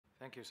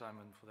Thank you,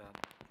 Simon, for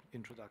that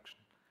introduction.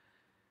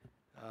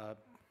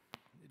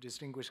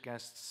 Distinguished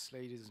guests,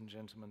 ladies and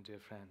gentlemen, dear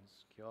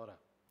friends, kia ora.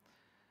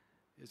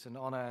 It's an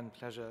honor and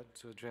pleasure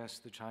to address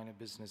the China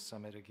Business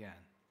Summit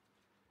again.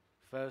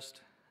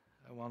 First,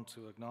 I want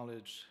to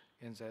acknowledge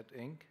NZ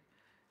Inc.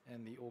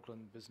 and the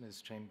Auckland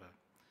Business Chamber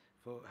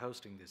for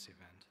hosting this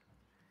event.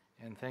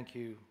 And thank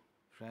you,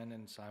 Fran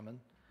and Simon,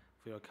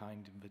 for your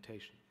kind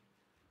invitation.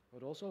 I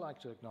would also like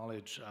to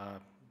acknowledge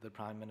the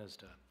Prime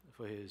Minister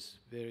for his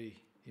very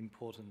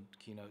important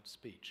keynote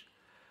speech,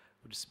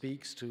 which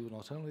speaks to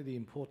not only the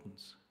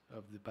importance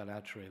of the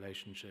bilateral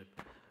relationship,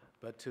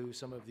 but to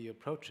some of the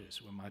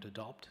approaches we might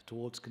adopt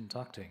towards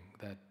conducting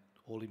that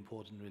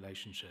all-important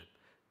relationship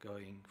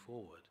going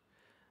forward.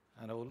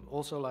 And I would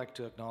also like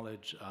to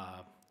acknowledge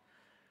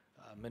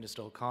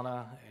Minister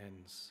O'Connor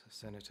and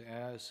Senator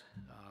Ayres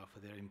for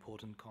their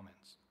important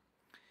comments.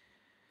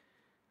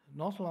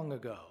 Not long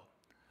ago,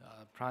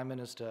 Prime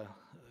Minister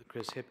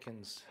Chris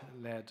Hipkins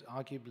led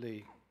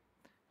arguably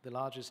the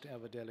largest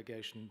ever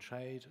delegation,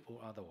 trade or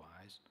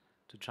otherwise,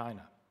 to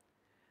China.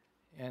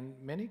 And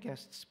many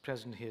guests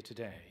present here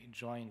today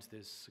joined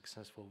this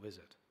successful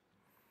visit.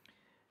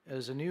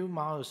 As a new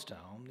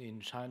milestone in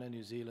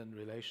China-New Zealand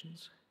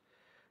relations,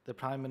 the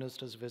Prime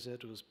Minister's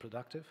visit was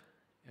productive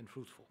and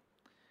fruitful.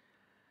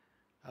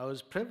 I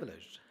was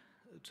privileged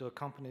to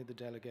accompany the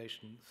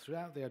delegation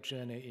throughout their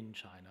journey in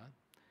China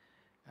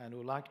and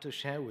would like to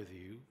share with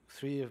you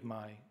three of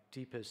my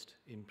deepest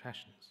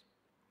impressions.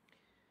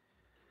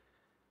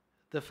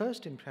 The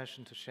first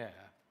impression to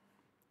share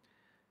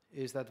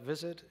is that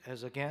visit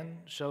has again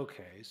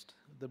showcased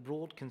the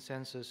broad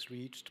consensus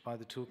reached by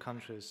the two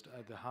countries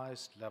at the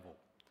highest level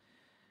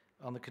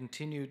on the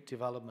continued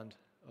development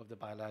of the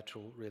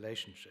bilateral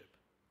relationship.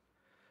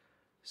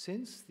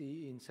 Since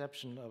the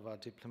inception of our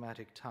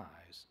diplomatic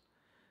ties,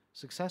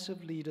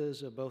 successive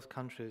leaders of both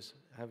countries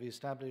have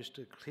established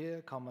a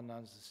clear common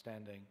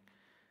understanding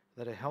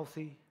that a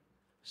healthy,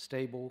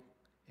 stable,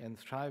 and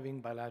thriving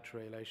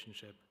bilateral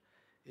relationship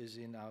is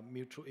in our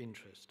mutual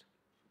interest.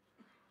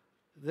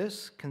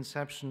 This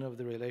conception of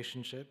the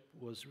relationship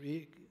was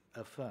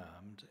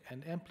reaffirmed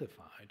and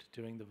amplified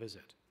during the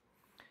visit,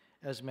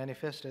 as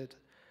manifested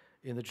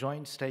in the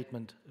joint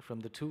statement from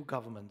the two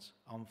governments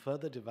on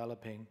further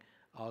developing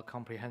our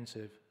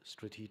comprehensive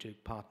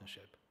strategic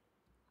partnership.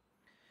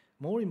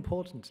 More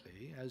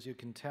importantly, as you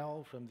can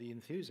tell from the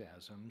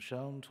enthusiasm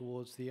shown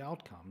towards the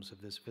outcomes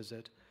of this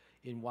visit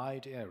in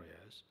wide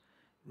areas,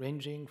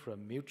 ranging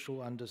from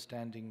mutual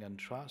understanding and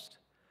trust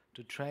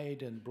to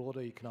trade and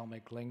broader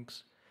economic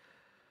links,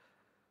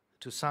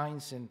 to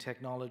science and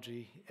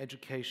technology,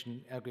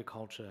 education,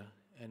 agriculture,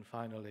 and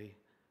finally,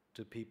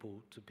 to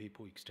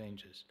people-to-people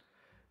exchanges.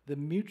 The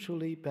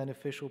mutually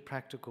beneficial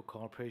practical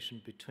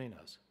cooperation between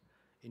us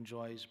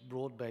enjoys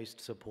broad-based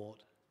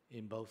support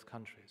in both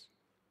countries.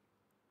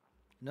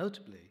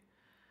 Notably,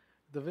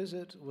 the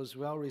visit was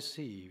well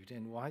received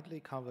and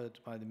widely covered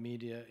by the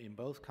media in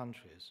both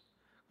countries,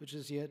 which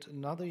is yet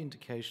another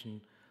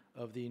indication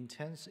of the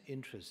intense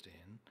interest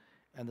in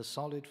and the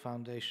solid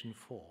foundation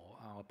for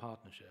our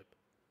partnership.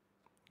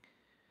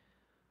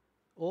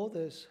 All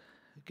this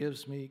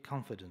gives me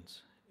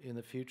confidence in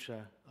the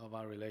future of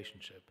our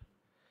relationship,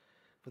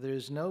 for there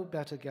is no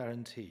better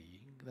guarantee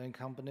than a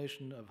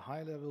combination of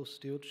high-level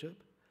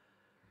stewardship,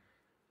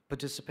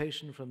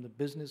 participation from the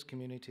business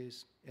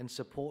communities, and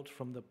support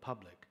from the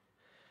public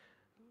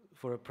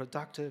for a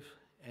productive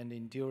and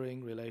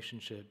enduring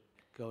relationship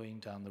going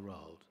down the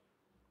road.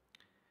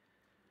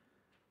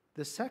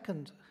 The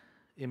second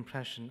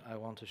impression I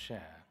want to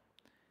share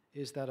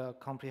is that our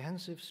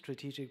comprehensive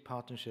strategic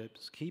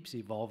partnerships keeps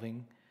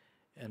evolving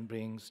and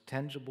brings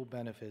tangible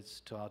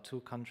benefits to our two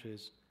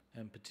countries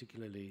and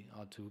particularly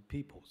our two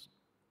peoples.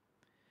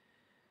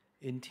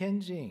 In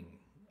Tianjin,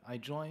 I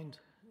joined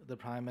the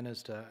Prime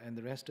Minister and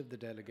the rest of the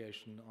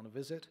delegation on a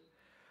visit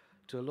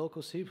to a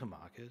local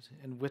supermarket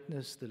and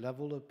witnessed the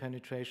level of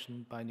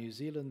penetration by New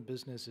Zealand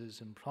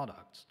businesses and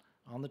products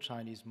on the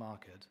Chinese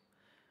market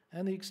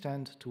and the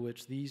extent to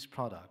which these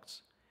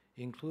products,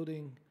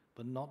 including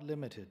but not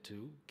limited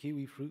to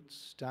kiwi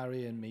fruits,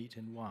 dairy and meat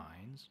and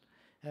wines,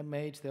 have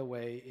made their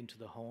way into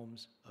the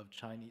homes of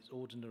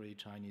ordinary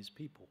Chinese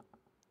people.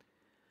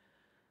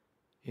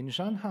 In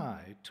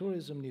Shanghai,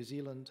 Tourism New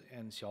Zealand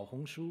and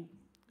Xiaohongshu,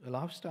 a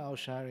lifestyle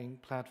sharing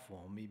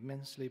platform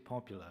immensely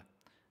popular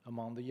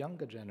among the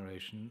younger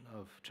generation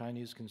of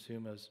Chinese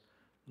consumers,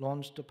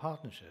 launched a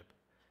partnership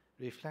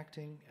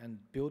reflecting and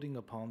building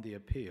upon the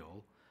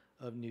appeal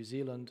of New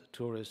Zealand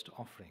tourist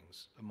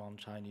offerings among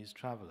Chinese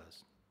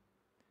travelers.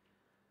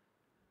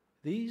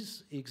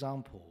 These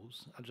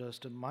examples are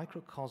just a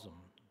microcosm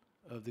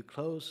of the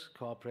close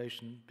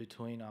cooperation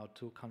between our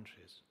two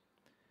countries.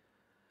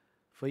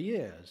 For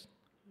years,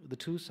 the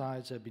two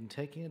sides have been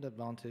taking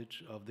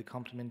advantage of the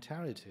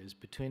complementarities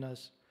between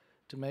us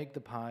to make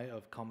the pie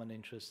of common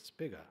interests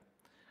bigger,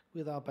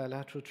 with our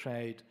bilateral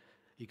trade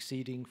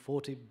exceeding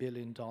 $40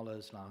 billion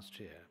last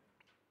year.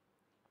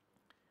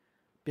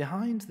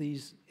 Behind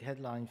these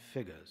headline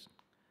figures,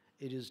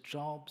 it is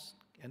jobs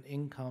and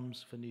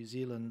incomes for New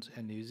Zealand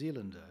and New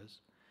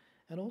Zealanders,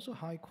 and also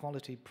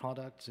high-quality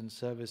products and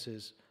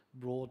services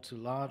brought to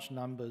large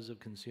numbers of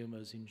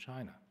consumers in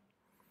China,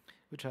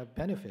 which have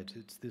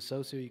benefited the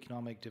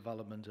socio-economic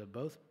development of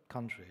both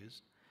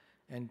countries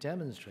and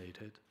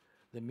demonstrated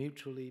the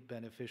mutually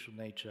beneficial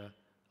nature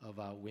of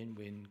our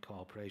win-win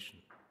cooperation.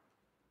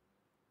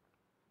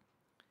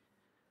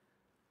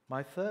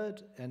 My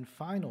third and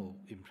final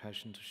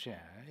impression to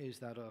share is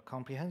that our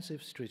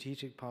comprehensive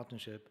strategic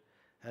partnership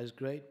has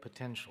great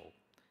potential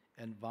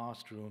and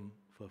vast room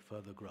for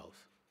further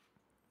growth.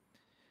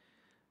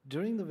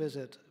 During the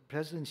visit,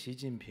 President Xi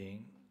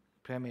Jinping,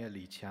 Premier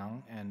Li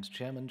Qiang, and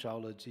Chairman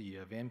Zhao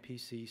Leji of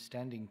NPC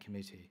Standing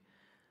Committee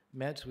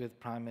met with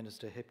Prime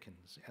Minister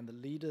Hipkins, and the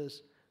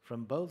leaders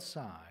from both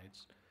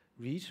sides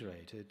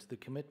reiterated the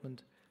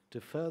commitment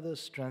to further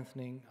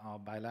strengthening our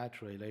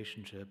bilateral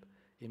relationship,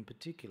 in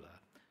particular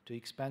to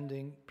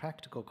expanding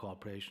practical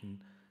cooperation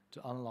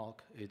to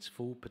unlock its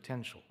full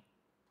potential.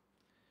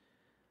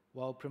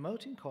 While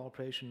promoting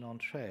cooperation on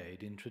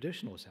trade in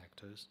traditional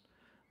sectors,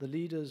 the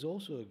leaders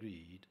also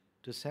agreed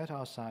to set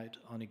our sight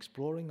on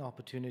exploring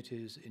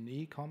opportunities in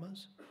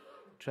e-commerce,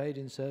 trade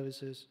in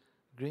services,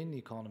 green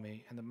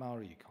economy, and the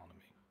Maori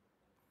economy.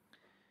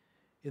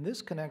 In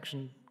this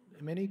connection,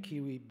 many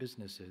Kiwi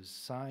businesses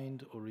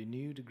signed or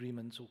renewed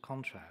agreements or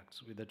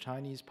contracts with their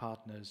Chinese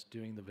partners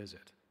during the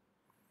visit,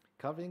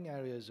 covering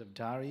areas of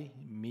dairy,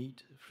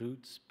 meat,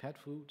 fruits, pet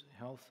food,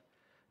 health,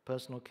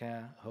 personal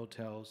care,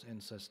 hotels,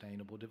 and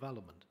sustainable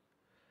development.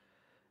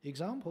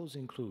 Examples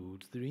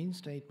include the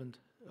reinstatement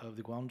of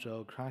the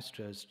Guangzhou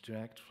Christchurch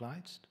direct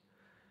flights,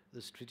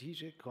 the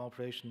strategic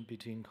cooperation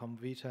between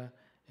Comvita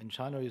and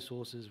China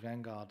Resources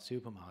Vanguard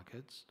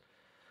supermarkets,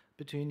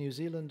 between New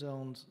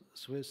Zealand-owned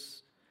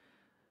Swiss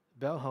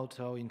Bell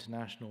Hotel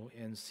International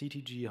and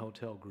CTG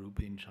Hotel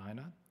Group in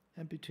China,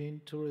 and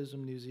between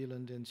Tourism New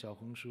Zealand and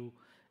Xiaohongshu,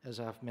 as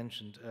I've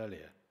mentioned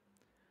earlier.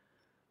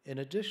 In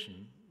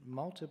addition,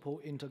 multiple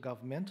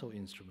intergovernmental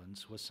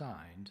instruments were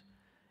signed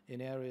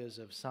in areas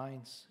of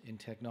science, in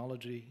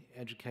technology,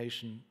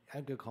 education,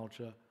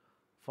 agriculture,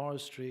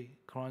 forestry,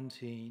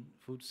 quarantine,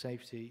 food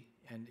safety,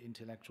 and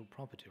intellectual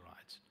property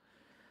rights,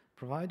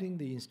 providing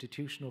the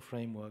institutional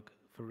framework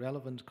for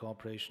relevant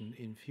cooperation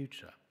in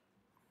future.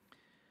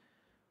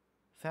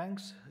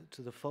 Thanks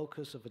to the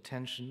focus of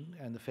attention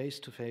and the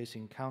face-to-face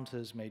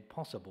encounters made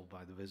possible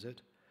by the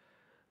visit,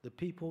 the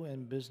people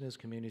and business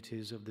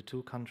communities of the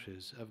two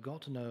countries have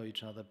got to know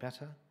each other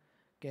better,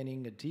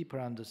 gaining a deeper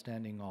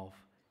understanding of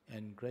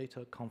and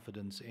greater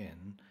confidence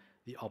in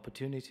the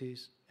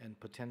opportunities and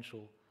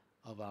potential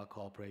of our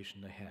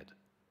cooperation ahead.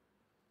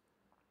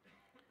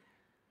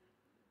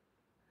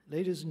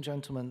 Ladies and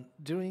gentlemen,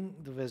 during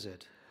the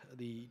visit,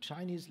 the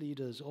Chinese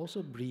leaders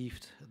also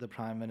briefed the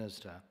Prime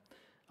Minister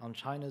on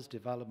China's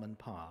development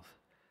path,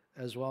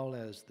 as well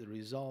as the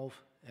resolve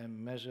and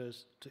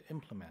measures to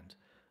implement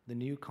the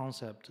new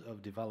concept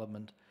of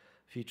development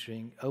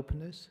featuring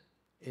openness,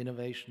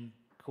 innovation,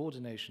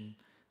 coordination,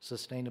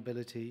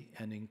 sustainability,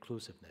 and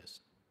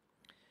inclusiveness,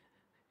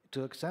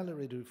 to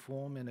accelerate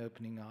reform and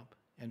opening up,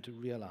 and to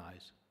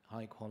realize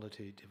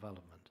high-quality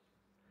development.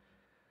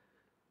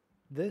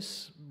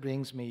 This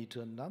brings me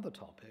to another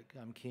topic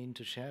I'm keen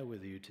to share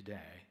with you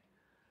today,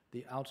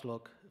 the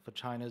outlook for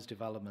China's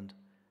development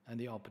and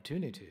the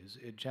opportunities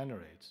it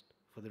generates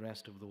for the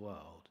rest of the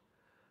world,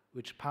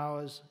 which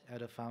powers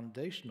at a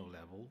foundational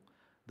level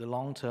the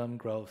long-term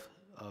growth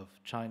of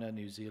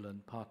China-New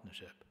Zealand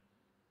partnership.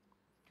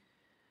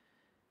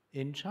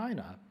 In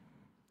China,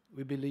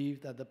 we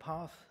believe that the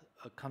path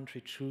a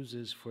country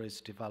chooses for its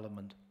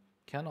development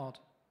cannot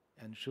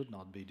and should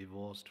not be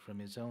divorced from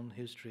its own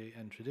history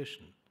and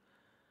tradition.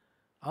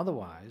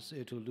 Otherwise,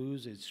 it will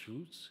lose its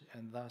roots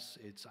and thus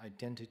its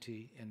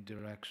identity and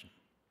direction.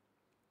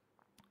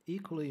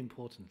 Equally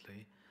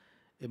importantly,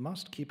 it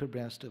must keep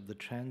abreast of the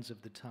trends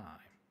of the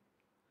time.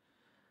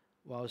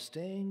 While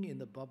staying in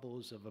the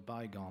bubbles of a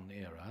bygone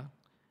era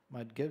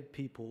might give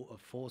people a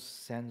false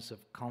sense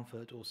of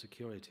comfort or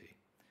security,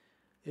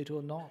 it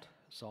will not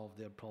solve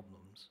their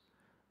problems,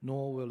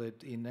 nor will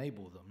it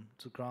enable them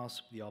to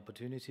grasp the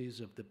opportunities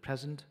of the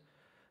present,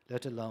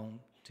 let alone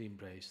to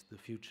embrace the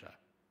future.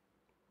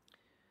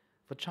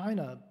 For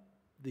China,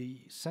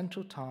 the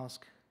central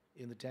task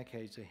in the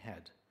decades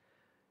ahead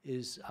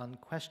is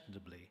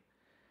unquestionably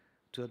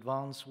to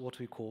advance what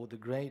we call the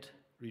great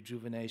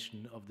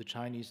rejuvenation of the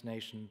Chinese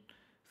nation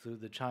through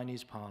the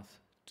Chinese path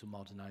to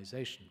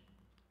modernization.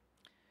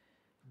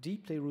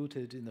 Deeply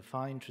rooted in the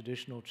fine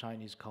traditional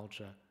Chinese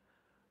culture,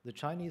 the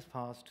Chinese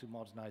path to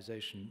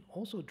modernization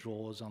also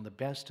draws on the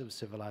best of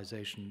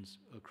civilizations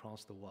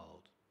across the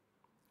world.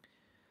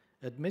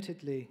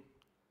 Admittedly,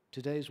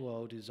 today's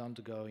world is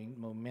undergoing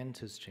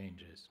momentous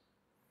changes.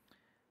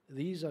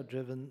 These are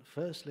driven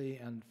firstly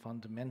and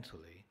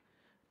fundamentally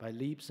by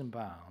leaps and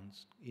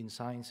bounds in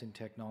science and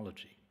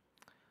technology,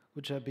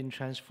 which have been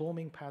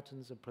transforming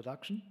patterns of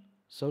production,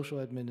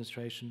 social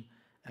administration,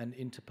 and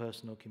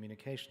interpersonal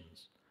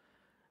communications,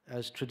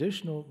 as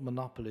traditional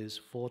monopolies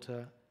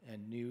falter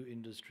and new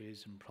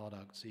industries and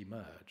products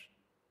emerge.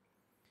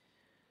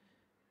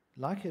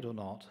 Like it or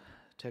not,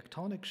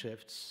 tectonic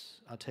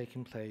shifts are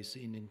taking place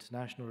in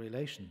international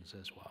relations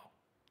as well,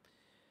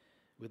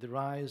 with the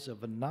rise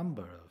of a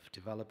number of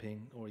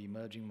developing or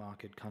emerging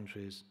market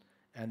countries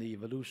and the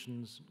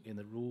evolutions in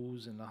the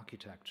rules and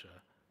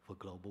architecture for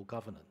global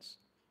governance.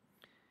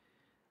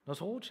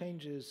 Not all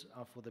changes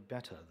are for the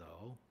better,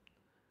 though,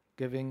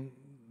 given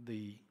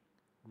the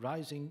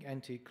rising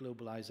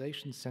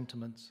anti-globalization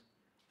sentiments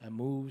and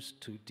moves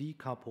to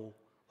decouple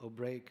or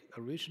break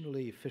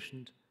originally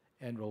efficient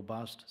and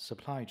robust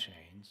supply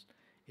chains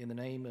in the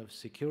name of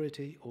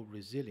security or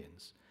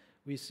resilience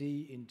we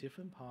see in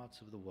different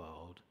parts of the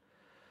world,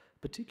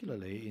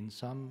 particularly in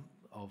some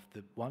of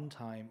the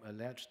one-time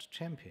alleged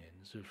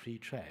champions of free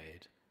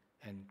trade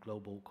and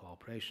global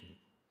cooperation.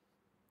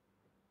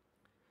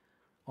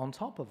 On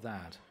top of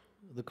that,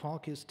 the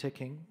clock is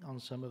ticking on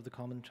some of the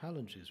common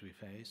challenges we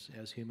face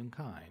as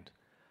humankind,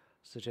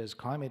 such as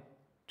climate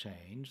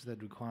change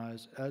that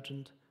requires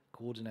urgent,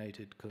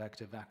 coordinated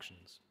collective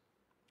actions.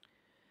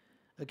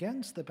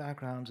 Against the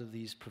background of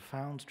these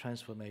profound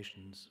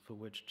transformations for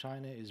which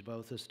China is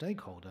both a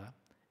stakeholder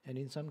and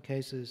in some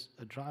cases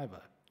a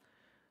driver,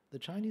 the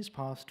Chinese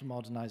path to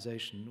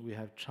modernization we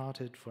have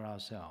charted for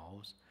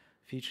ourselves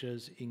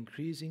features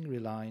increasing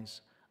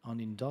reliance on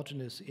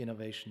endogenous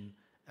innovation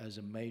as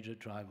a major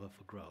driver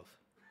for growth.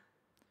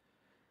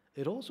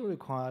 It also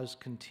requires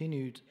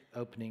continued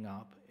opening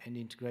up and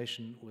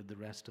integration with the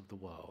rest of the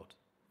world.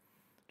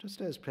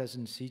 Just as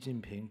President Xi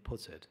Jinping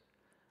puts it,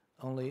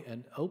 only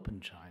an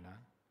open China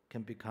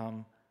can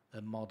become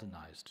a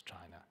modernized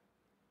China.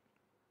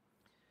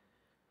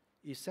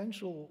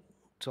 Essential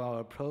to our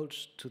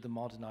approach to the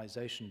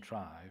modernization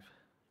drive,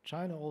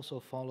 China also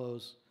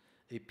follows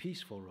a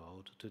peaceful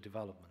road to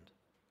development.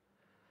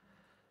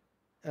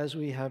 As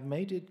we have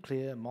made it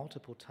clear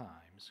multiple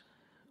times,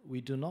 we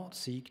do not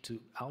seek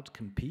to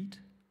outcompete,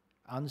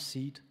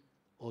 unseat,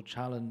 or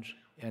challenge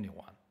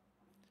anyone.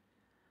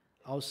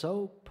 Our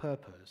sole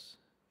purpose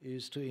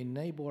is to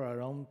enable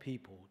our own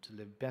people to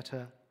live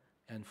better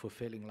and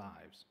fulfilling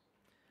lives,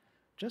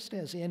 just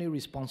as any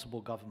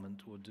responsible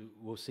government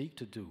will seek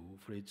to do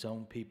for its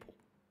own people.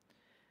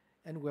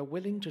 And we're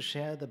willing to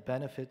share the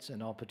benefits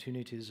and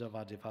opportunities of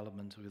our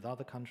development with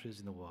other countries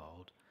in the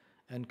world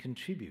and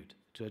contribute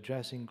to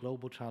addressing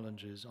global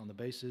challenges on the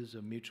basis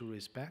of mutual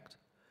respect,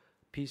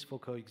 peaceful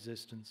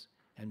coexistence,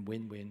 and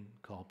win-win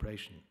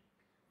cooperation.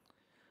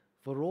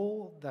 For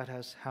all that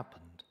has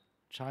happened,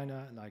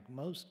 China, like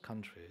most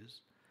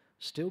countries,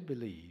 still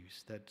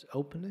believes that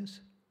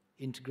openness,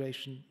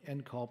 integration,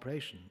 and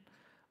cooperation,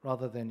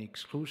 rather than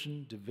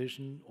exclusion,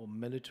 division, or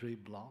military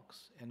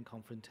blocks and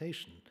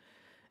confrontation,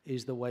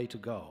 is the way to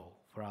go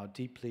for our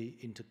deeply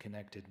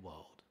interconnected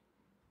world.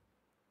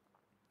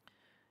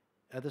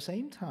 At the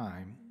same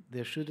time,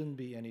 there shouldn't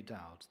be any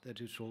doubt that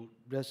it will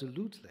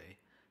resolutely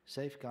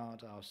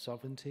safeguard our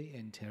sovereignty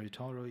and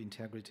territorial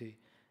integrity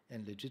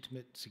and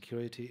legitimate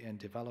security and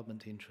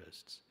development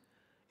interests,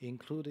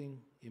 including,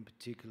 in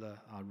particular,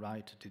 our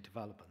right to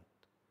development.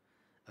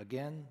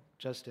 Again,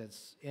 just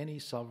as any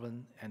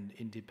sovereign and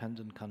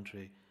independent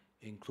country,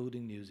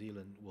 including New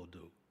Zealand, will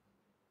do.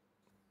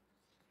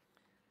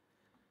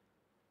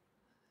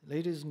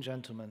 Ladies and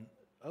gentlemen,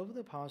 over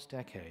the past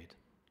decade,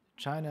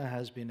 China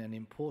has been an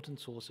important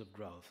source of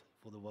growth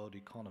for the world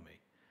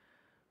economy,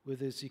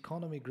 with its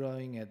economy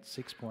growing at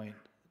 6.2%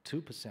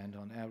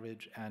 on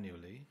average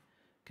annually,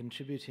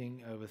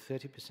 contributing over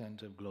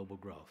 30% of global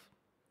growth.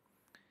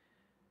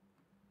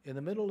 In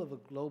the middle of a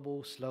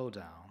global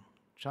slowdown,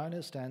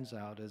 China stands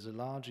out as a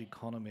large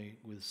economy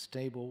with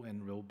stable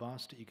and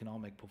robust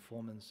economic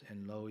performance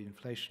and low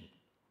inflation.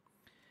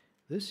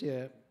 This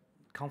year,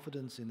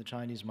 confidence in the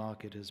Chinese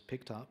market has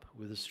picked up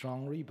with a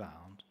strong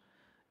rebound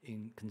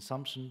in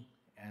consumption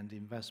and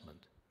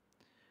investment.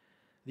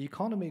 The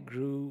economy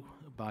grew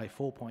by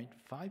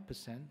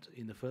 4.5%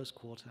 in the first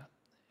quarter,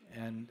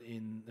 and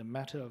in a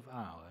matter of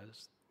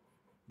hours,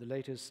 the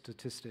latest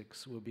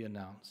statistics will be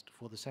announced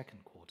for the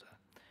second quarter.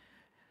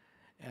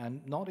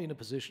 And not in a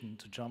position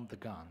to jump the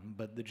gun,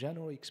 but the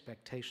general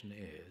expectation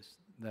is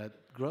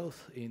that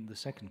growth in the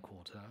second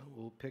quarter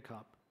will pick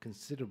up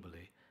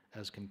considerably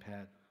as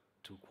compared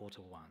to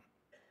quarter one.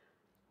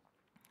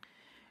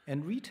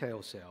 And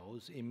retail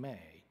sales in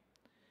May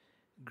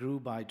grew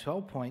by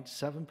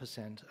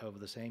 12.7% over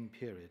the same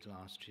period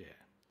last year.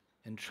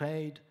 And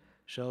trade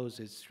shows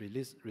its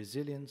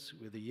resilience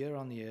with a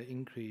year-on-year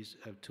increase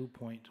of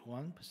 2.1%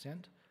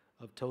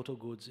 of total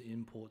goods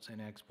imports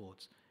and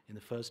exports in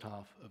the first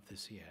half of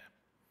this year.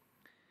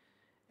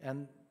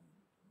 And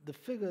the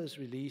figures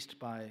released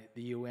by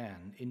the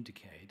UN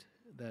indicate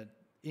that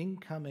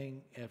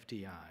incoming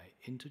FDI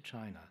into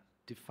China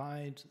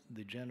defied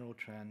the general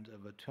trend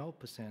of a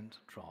 12%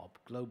 drop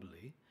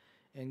globally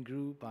and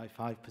grew by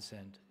 5%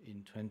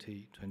 in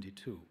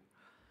 2022,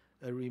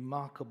 a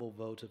remarkable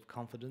vote of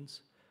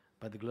confidence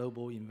by the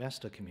global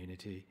investor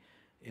community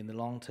in the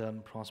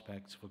long-term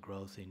prospects for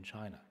growth in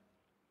China.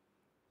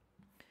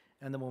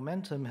 And the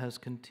momentum has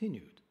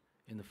continued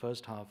in the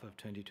first half of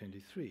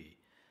 2023,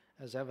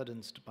 as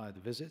evidenced by the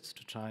visits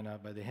to China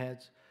by the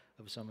heads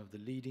of some of the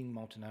leading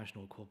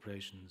multinational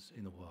corporations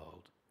in the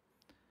world.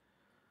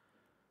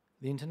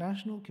 The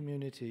international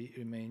community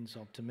remains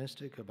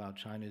optimistic about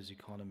China's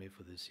economy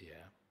for this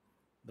year.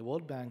 The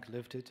World Bank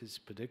lifted its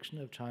prediction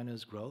of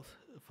China's growth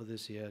for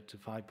this year to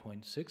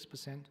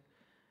 5.6%,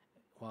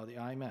 while the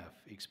IMF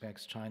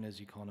expects China's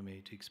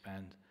economy to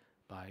expand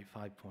by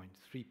 5.3%.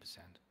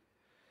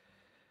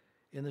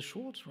 In the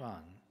short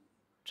run,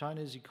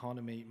 China's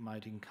economy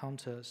might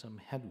encounter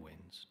some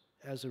headwinds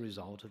as a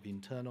result of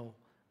internal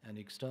and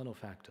external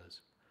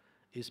factors,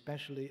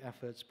 especially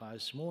efforts by a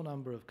small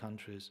number of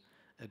countries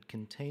at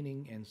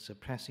containing and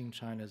suppressing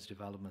China's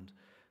development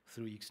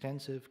through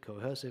extensive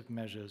coercive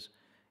measures,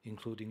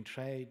 including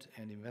trade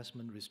and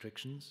investment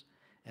restrictions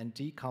and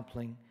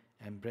decoupling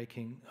and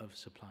breaking of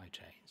supply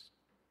chains.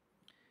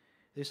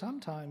 They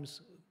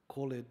sometimes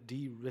call it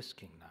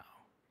de-risking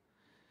now,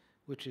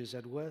 which is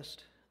at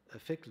worst a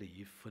fig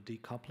leaf for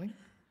decoupling,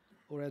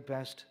 or at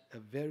best a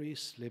very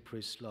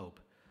slippery slope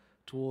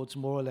towards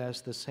more or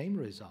less the same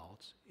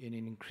results in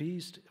an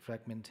increased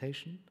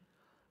fragmentation,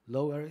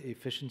 lower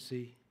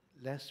efficiency,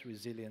 less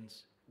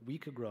resilience,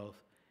 weaker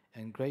growth,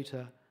 and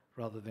greater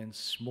rather than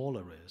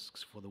smaller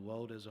risks for the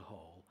world as a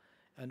whole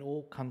and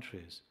all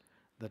countries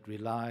that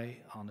rely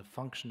on a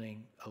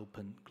functioning,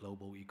 open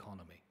global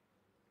economy.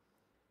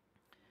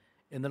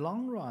 In the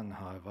long run,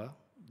 however,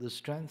 the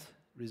strength,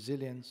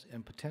 resilience,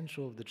 and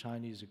potential of the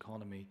Chinese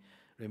economy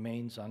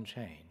remains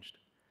unchanged,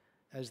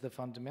 as the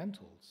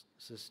fundamentals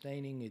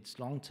sustaining its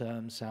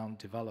long-term sound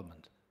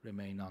development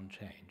remain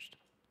unchanged.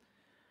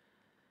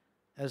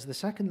 As the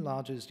second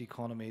largest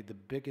economy, the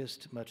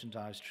biggest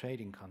merchandise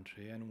trading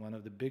country, and one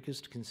of the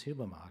biggest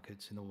consumer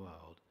markets in the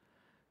world,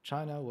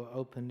 China will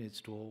open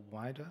its door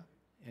wider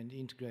and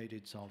integrate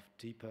itself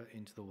deeper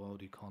into the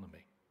world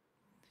economy.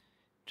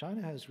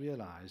 China has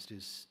realized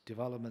its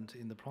development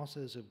in the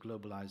process of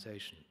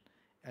globalization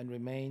and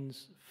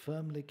remains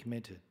firmly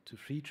committed to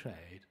free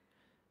trade,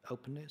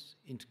 openness,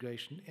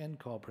 integration, and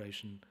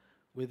cooperation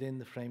within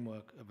the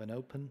framework of an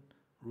open,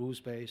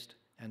 rules-based,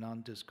 and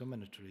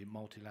undiscriminatory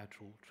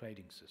multilateral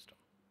trading system.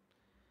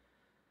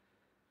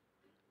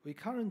 We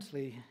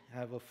currently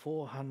have a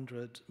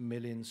 400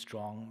 million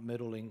strong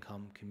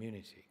middle-income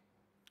community,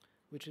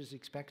 which is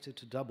expected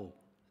to double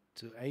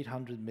to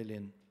 800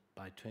 million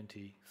by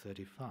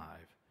 2035,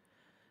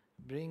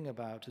 bringing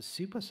about a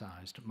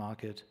supersized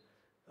market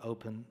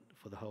open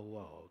for the whole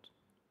world.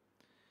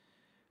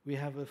 We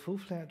have a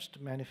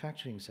full-fledged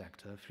manufacturing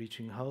sector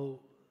featuring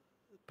whole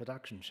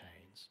production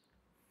chains.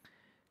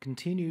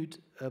 Continued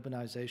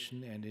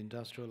urbanization and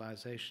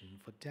industrialization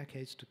for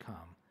decades to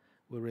come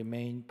will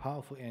remain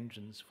powerful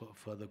engines for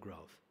further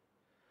growth.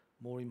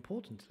 More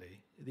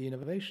importantly, the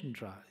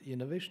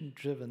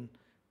innovation-driven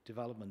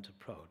development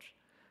approach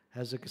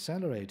has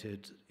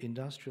accelerated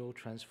industrial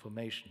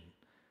transformation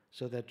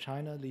so that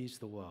China leads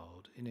the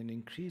world in an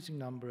increasing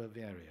number of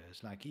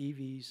areas like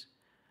EVs,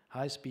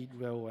 high-speed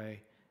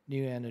railway,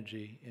 new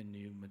energy, and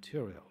new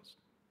materials.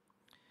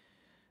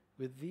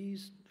 With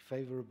these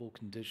favorable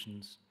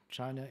conditions,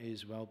 China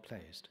is well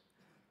placed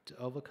to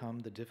overcome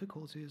the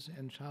difficulties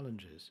and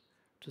challenges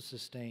to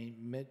sustain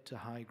mid to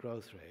high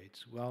growth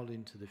rates well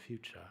into the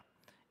future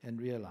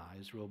and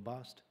realize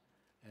robust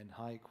and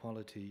high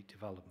quality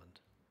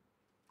development.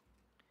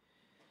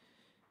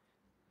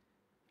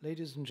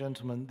 Ladies and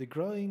gentlemen, the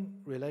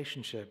growing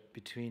relationship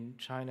between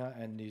China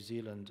and New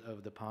Zealand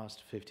over the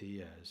past 50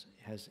 years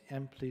has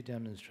amply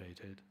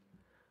demonstrated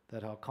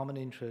that our common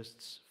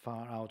interests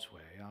far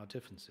outweigh our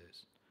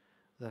differences,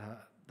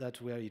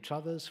 that we are each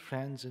other's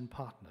friends and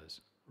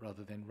partners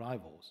rather than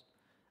rivals,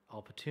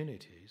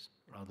 opportunities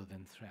rather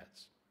than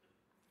threats.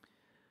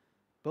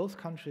 Both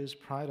countries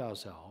pride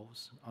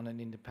ourselves on an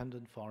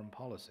independent foreign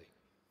policy.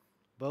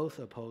 Both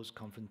oppose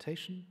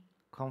confrontation,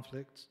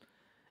 conflicts,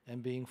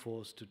 and being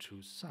forced to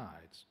choose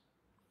sides.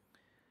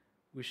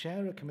 We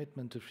share a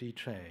commitment to free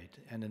trade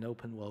and an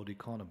open world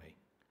economy,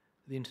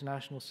 the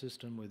international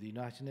system with the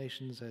United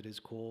Nations at its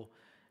core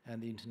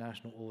and the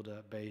international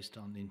order based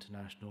on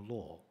international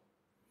law.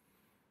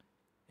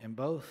 And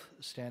both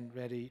stand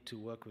ready to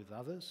work with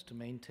others to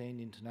maintain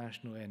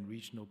international and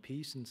regional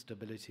peace and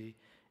stability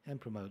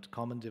and promote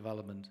common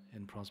development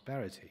and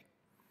prosperity.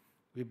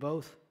 We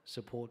both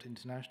support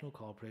international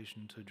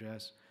cooperation to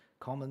address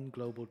common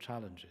global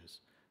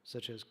challenges,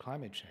 such as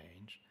climate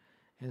change,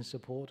 and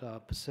support our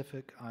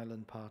Pacific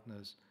Island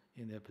partners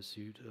in their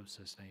pursuit of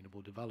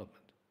sustainable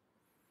development.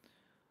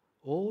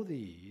 All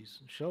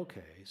these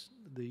showcase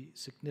the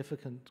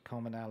significant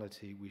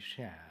commonality we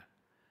share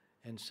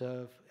and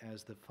serve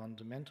as the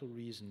fundamental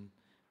reason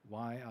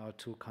why our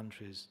two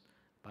countries,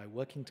 by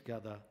working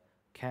together,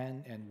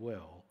 can and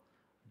will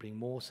bring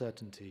more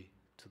certainty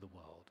to the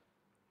world.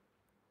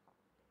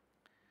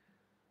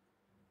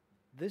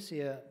 This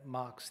year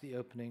marks the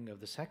opening of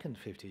the second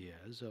 50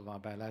 years of our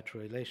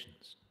bilateral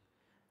relations,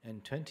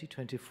 and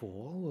 2024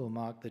 will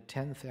mark the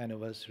 10th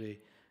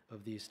anniversary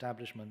of the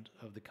establishment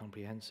of the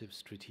comprehensive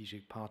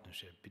strategic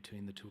partnership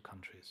between the two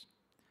countries.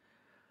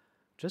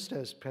 Just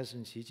as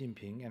President Xi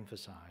Jinping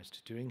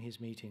emphasized during his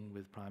meeting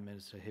with Prime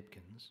Minister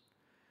Hipkins,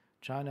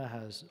 China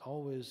has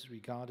always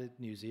regarded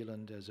New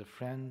Zealand as a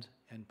friend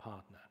and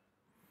partner.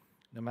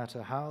 No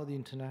matter how the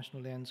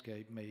international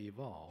landscape may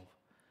evolve,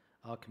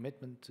 our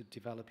commitment to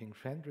developing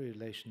friendly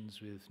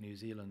relations with New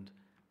Zealand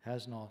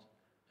has not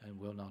and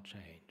will not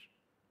change.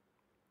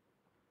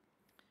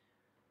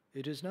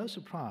 It is no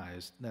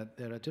surprise that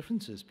there are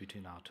differences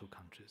between our two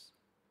countries.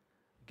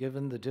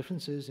 Given the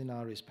differences in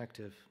our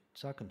respective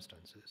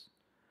circumstances,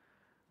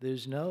 there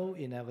is no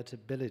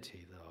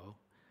inevitability, though,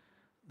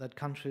 that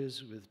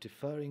countries with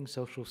differing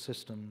social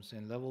systems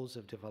and levels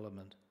of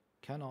development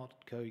cannot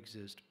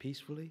coexist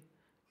peacefully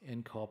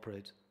and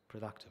cooperate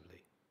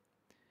productively.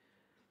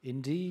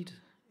 Indeed,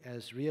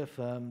 as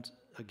reaffirmed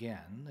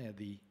again at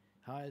the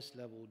highest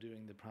level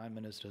during the Prime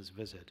Minister's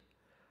visit,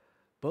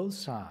 both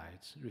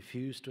sides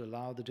refuse to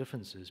allow the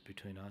differences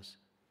between us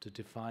to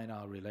define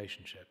our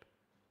relationship.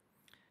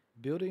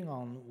 Building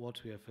on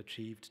what we have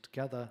achieved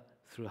together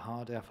through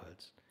hard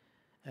efforts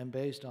and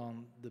based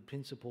on the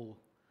principle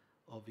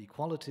of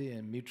equality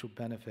and mutual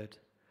benefit,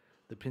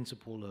 the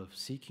principle of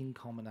seeking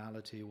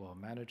commonality while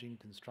managing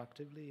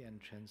constructively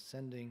and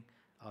transcending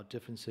our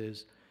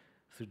differences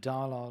through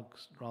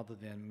dialogues rather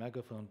than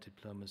megaphone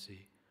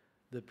diplomacy,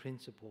 the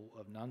principle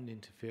of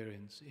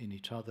non-interference in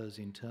each other's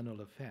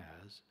internal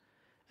affairs,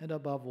 and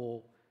above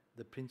all,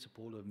 the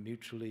principle of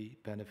mutually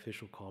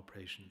beneficial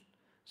cooperation.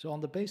 So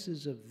on the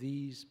basis of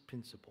these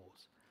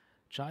principles,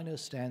 China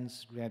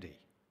stands ready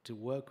to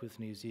work with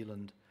New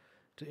Zealand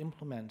to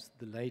implement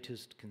the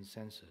latest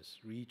consensus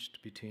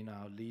reached between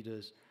our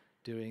leaders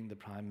during the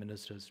Prime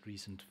Minister's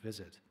recent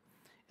visit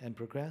and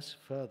progress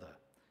further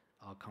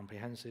our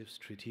comprehensive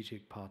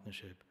strategic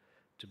partnership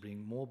to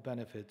bring more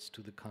benefits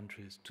to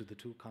the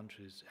two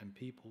countries and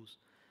peoples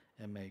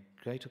and make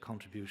greater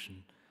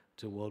contribution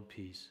to world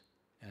peace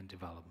and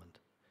development.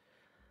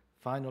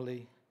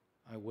 Finally,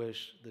 I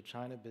wish the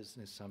China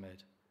Business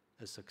Summit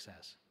a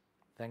success.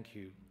 Thank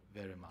you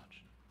very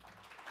much.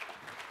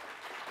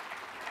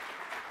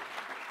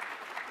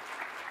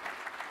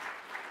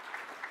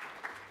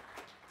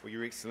 Well,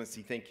 Your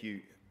Excellency, thank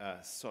you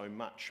so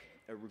much.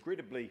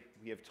 Regrettably,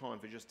 we have time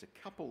for just a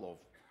couple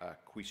of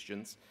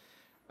questions.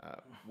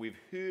 We've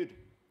heard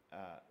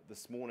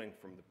this morning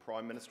from the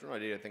Prime Minister,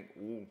 and I think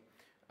all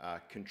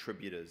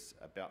contributors,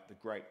 about the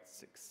great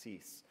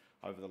success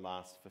over the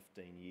last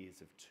 15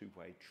 years of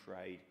two-way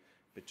trade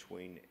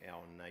between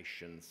our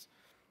nations.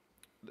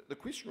 The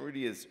question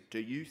really is, do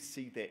you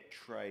see that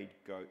trade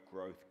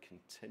growth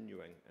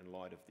continuing in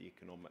light of the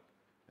economic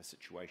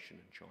situation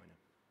in China?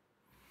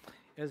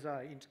 As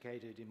I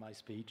indicated in my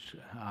speech,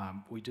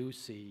 we do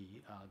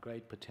see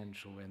great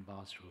potential and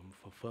vast room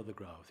for further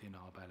growth in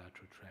our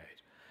bilateral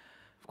trade.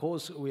 Of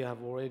course, we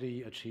have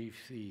already achieved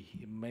the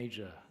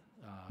major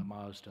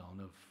milestone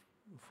of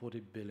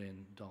 $40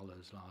 billion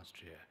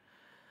last year.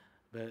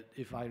 But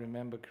if I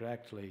remember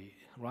correctly,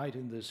 right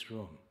in this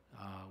room,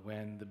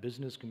 when the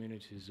business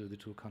communities of the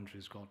two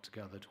countries got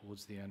together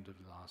towards the end of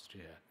last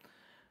year,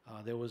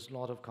 there was a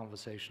lot of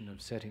conversation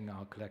of setting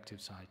our collective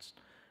sights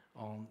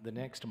on the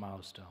next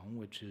milestone,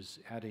 which is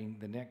adding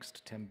the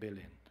next 10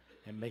 billion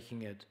and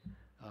making it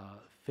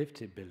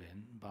 50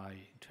 billion by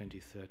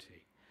 2030.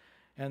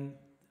 And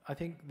I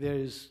think there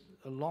is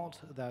a lot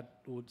that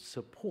would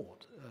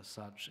support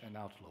such an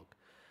outlook,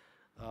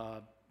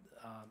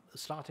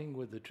 starting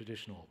with the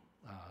traditional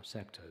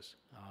sectors.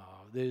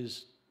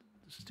 There's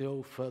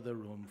still further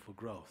room for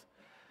growth.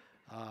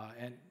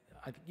 And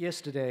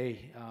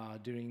yesterday,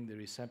 during the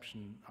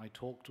reception, I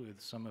talked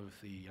with some of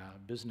the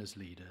business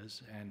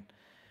leaders, and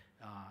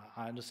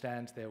I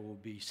understand there will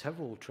be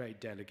several trade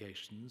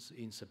delegations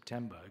in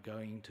September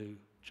going to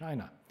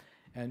China.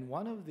 And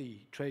one of the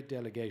trade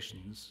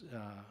delegations,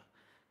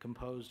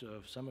 composed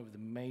of some of the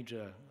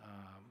major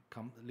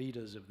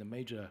leaders of the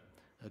major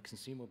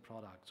consumer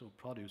products or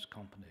produce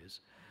companies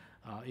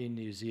in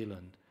New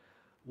Zealand,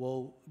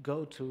 will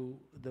go to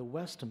the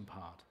western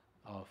part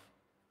of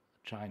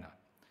China.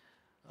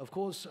 Of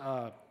course,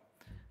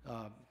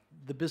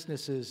 the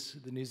businesses,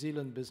 the New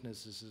Zealand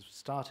businesses, have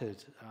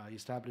started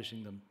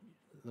establishing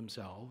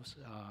themselves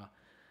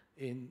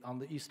on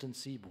the eastern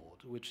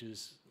seaboard, which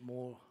is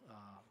more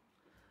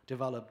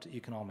developed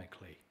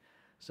economically.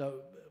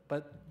 So,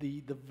 but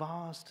the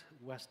vast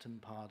western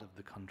part of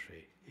the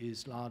country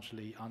is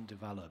largely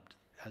undeveloped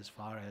as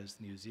far as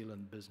New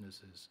Zealand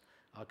businesses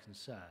are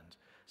concerned.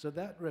 So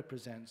that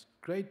represents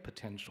great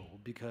potential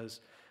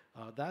because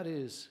that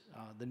is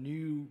the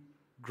new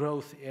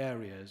growth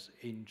areas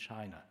in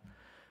China.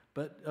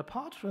 But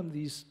apart from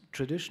these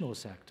traditional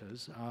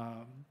sectors,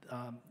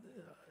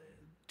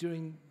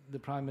 during the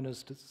Prime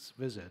Minister's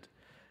visit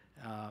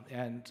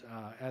and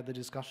at the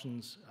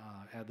discussions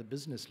at the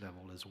business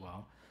level as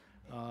well,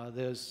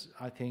 there's,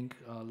 I think,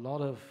 a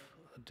lot of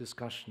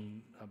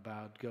discussion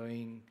about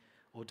going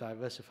or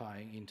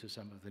diversifying into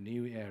some of the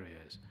new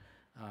areas,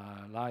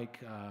 like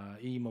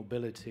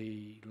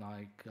e-mobility,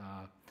 like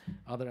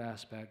other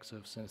aspects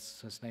of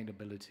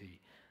sustainability,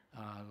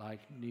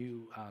 like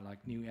new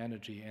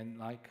energy, and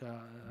like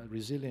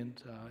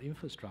resilient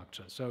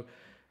infrastructure. So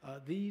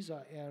these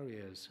are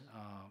areas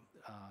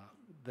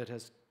that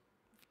has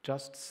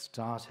just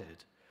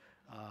started,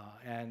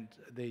 and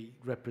they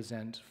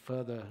represent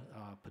further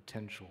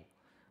potential,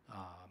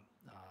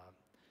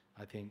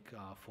 I think,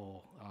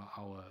 for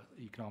our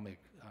economic,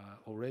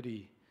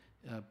 already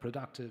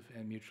productive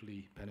and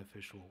mutually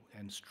beneficial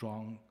and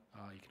strong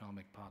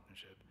economic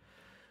partnership.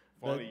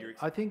 Finally,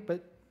 I think,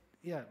 but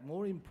yeah,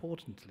 more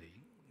importantly,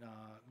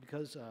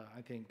 because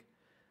I think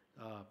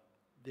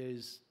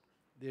there's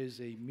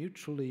a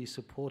mutually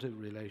supportive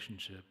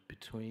relationship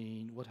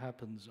between what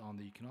happens on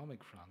the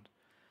economic front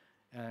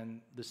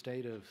and the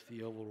state of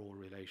the overall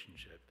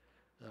relationship.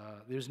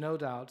 There's no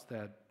doubt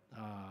that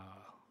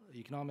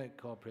economic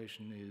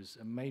cooperation is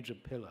a major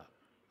pillar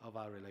of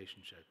our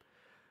relationship.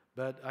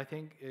 But I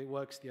think it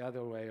works the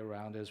other way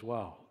around as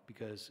well,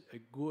 because a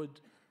good,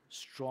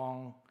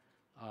 strong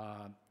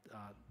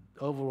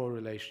overall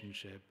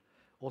relationship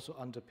also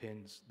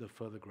underpins the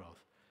further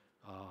growth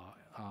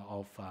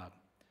of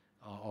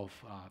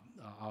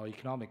our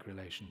economic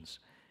relations.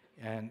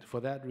 And for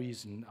that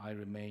reason, I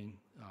remain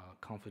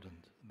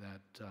confident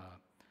that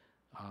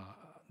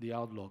the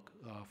outlook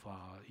for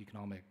our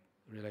economic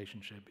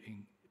relationship,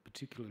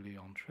 particularly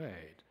on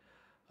trade,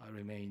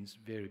 remains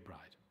very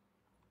bright.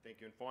 Thank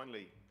you. And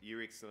finally,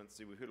 Your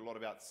Excellency, we've heard a lot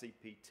about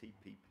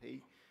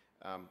CPTPP.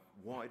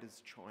 Why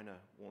does China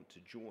want to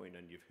join?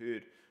 And you've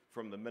heard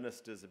from the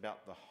ministers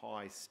about the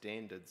high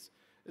standards.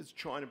 Is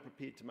China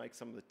prepared to make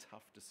some of the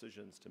tough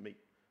decisions to meet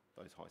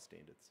those high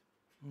standards?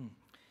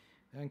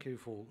 Thank you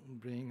for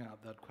bringing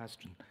up that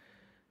question.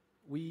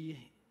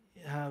 We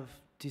have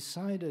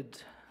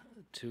decided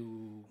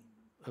to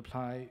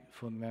apply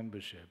for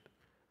membership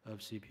of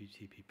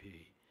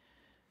CPTPP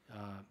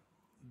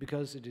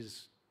because it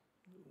is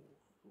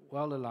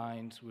well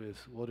aligned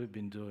with what we've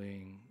been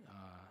doing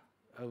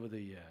over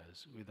the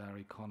years with our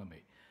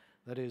economy.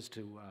 That is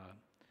to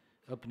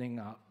opening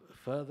up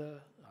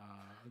further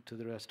to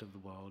the rest of the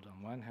world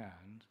on one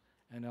hand,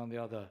 and on the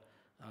other,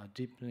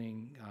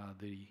 deepening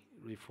the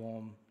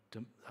reform,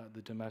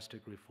 the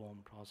domestic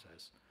reform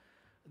process.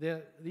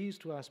 These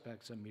two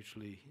aspects are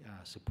mutually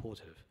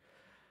supportive.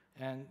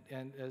 And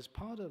as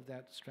part of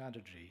that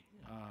strategy,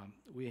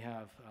 we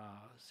have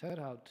set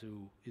out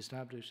to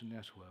establish a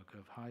network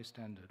of high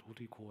standard, what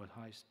we call a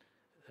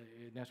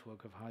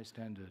network of high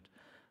standard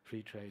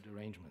free trade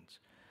arrangements.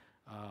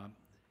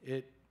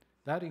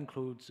 That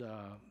includes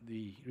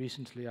the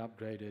recently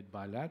upgraded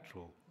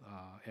bilateral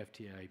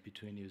FTA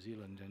between New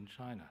Zealand and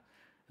China.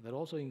 That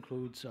also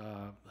includes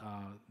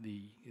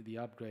the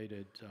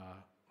upgraded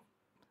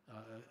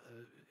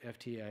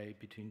FTA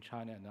between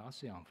China and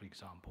ASEAN, for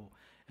example,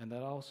 and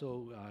that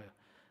also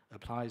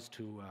applies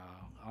to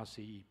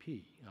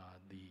RCEP,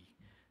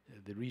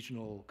 the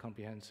Regional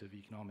Comprehensive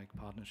Economic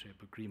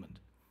Partnership Agreement.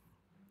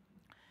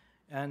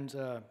 And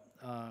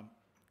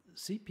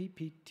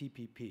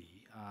CPTPP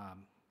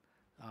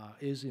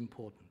is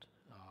important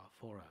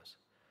for us,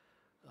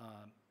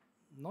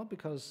 not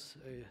because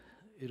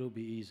it'll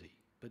be easy,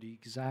 but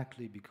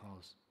exactly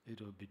because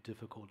it'll be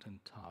difficult and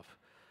tough.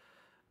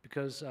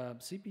 Because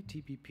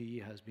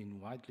CPTPP has been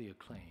widely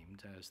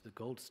acclaimed as the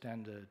gold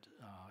standard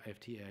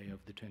FTA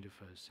of the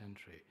 21st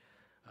century,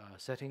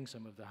 setting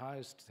some of the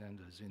highest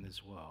standards in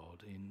this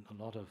world in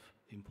a lot of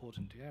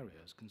important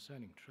areas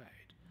concerning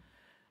trade.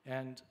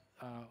 And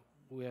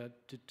we're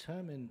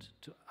determined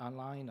to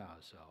align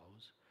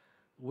ourselves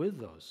with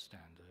those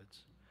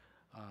standards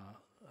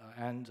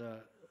and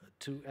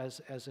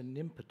as an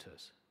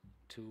impetus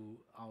to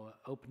our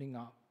opening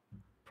up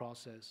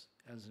process,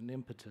 as an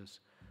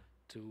impetus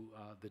to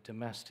the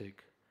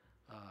domestic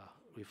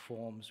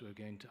reforms we're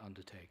going to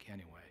undertake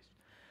anyways.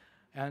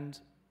 And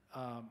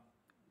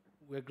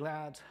we're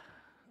glad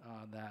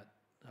that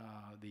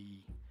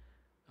the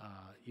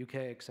UK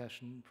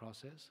accession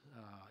process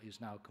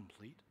is now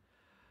complete.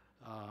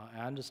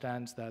 I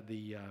understand that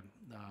the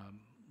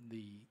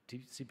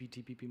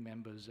CPTPP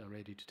members are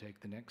ready to take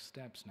the next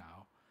steps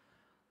now.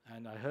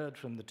 And I heard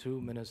from the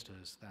two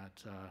ministers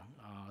that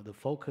the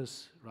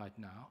focus right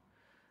now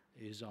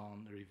is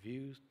on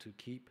reviews to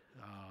keep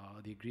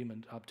the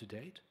agreement up to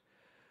date.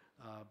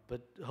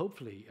 But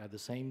hopefully at the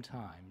same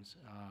time,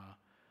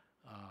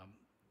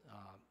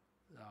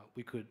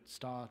 we could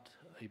start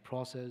a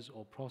process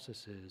or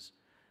processes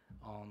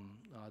on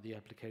the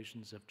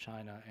applications of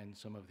China and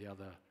some of the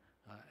other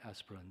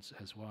aspirants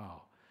as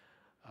well.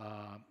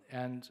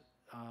 And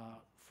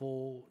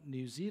for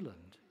New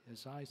Zealand,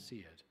 as I see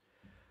it,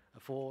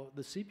 for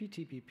the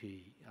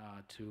CPTPP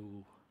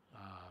to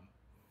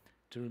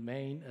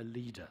remain a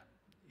leader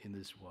in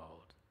this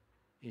world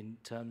in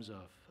terms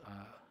of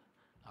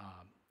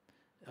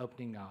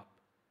opening up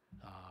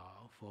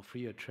for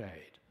freer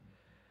trade,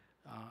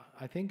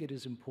 I think it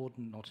is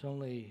important not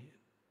only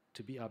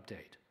to be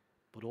updated,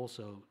 but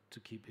also to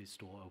keep his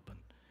door open.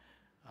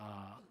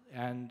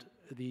 And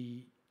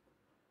the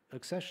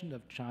accession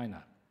of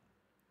China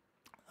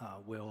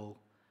will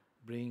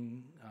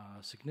bring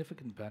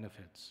significant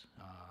benefits,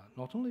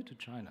 not only to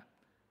China,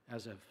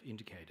 as I've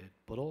indicated,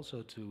 but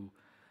also to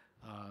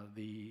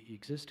the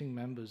existing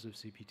members of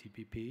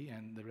CPTPP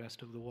and the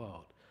rest of the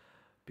world.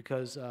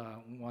 Because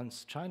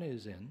once China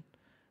is in,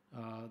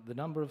 the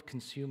number of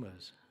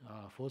consumers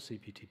for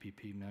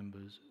CPTPP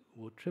members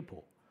will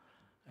triple,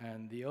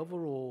 and the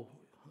overall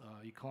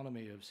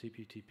economy of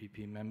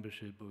CPTPP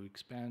membership will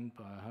expand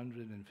by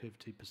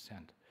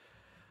 150%.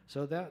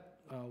 So that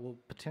will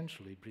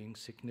potentially bring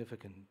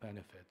significant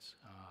benefits,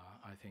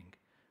 I think,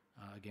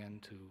 again,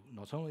 to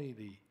not only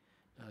the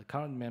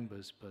current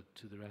members, but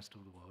to the rest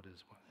of the world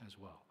as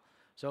well.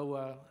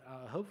 So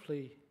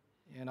hopefully,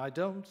 and I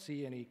don't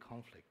see any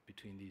conflict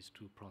between these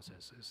two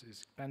processes,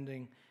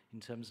 expanding in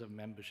terms of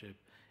membership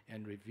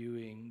and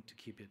reviewing to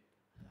keep it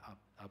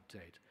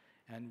update.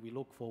 And we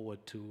look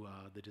forward to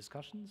the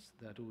discussions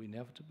that will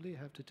inevitably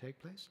have to take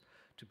place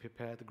to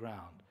prepare the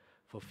ground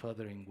for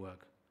furthering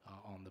work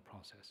on the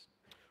process.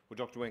 Well,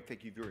 Dr. Wang,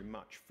 thank you very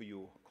much for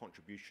your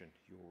contribution,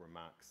 your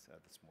remarks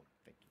this morning.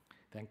 Thank you.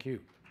 Thank you.